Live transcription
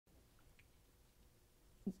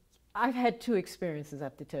I've had two experiences I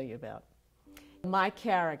have to tell you about. My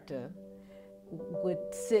character would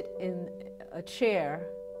sit in a chair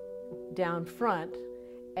down front,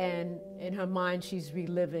 and in her mind she's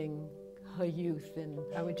reliving her youth, and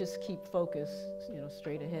I would just keep focused,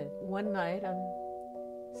 straight ahead. One night I'm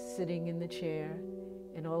sitting in the chair,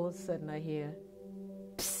 and all of a sudden I hear,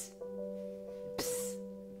 "Psst, psst,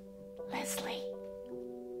 Leslie,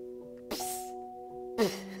 psst."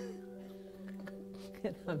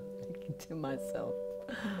 And I'm thinking to myself,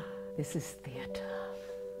 this is theater.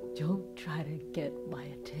 Don't try to get my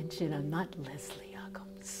attention. I'm not Leslie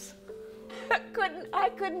Uggams. I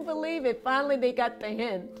couldn't believe it. Finally, they got the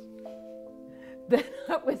hint that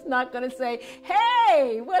I was not going to say,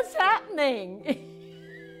 "Hey, what's happening?"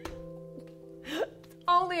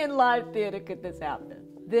 Only in live theater could this happen.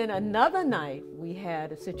 Then another night, we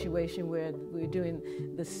had a situation where we were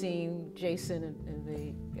doing the scene, Jason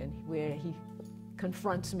and where he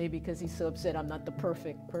confronts me because he's so upset I'm not the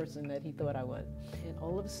perfect person that he thought I was. And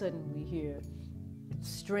all of a sudden we hear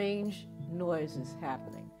strange noises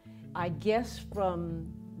happening. I guess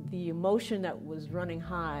from the emotion that was running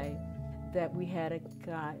high, that we had a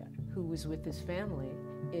guy who was with his family,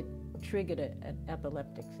 it triggered an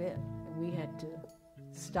epileptic fit. And we had to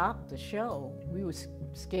stop the show. We were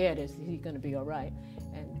scared, is he going to be all right?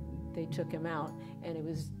 And they took him out, and it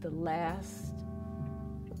was the last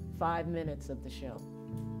 5 minutes of the show.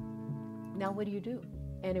 Now what do you do?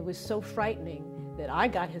 And it was so frightening that I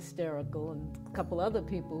got hysterical, and a couple other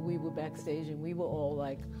people, we were backstage, and we were all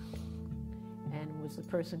like, and was the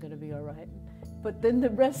person going to be all right? But then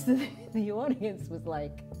the rest of the audience was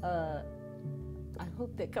like, I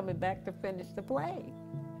hope they're coming back to finish the play.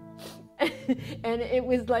 And it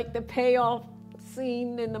was like the payoff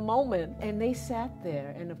scene in the moment. And they sat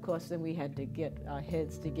there, and of course then we had to get our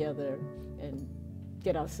heads together and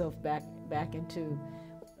get ourselves back into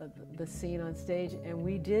the scene on stage, and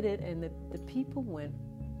we did it, and the people went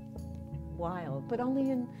wild. But only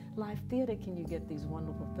in live theater can you get these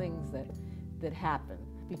wonderful things that happen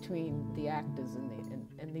between the actors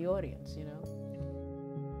and the audience,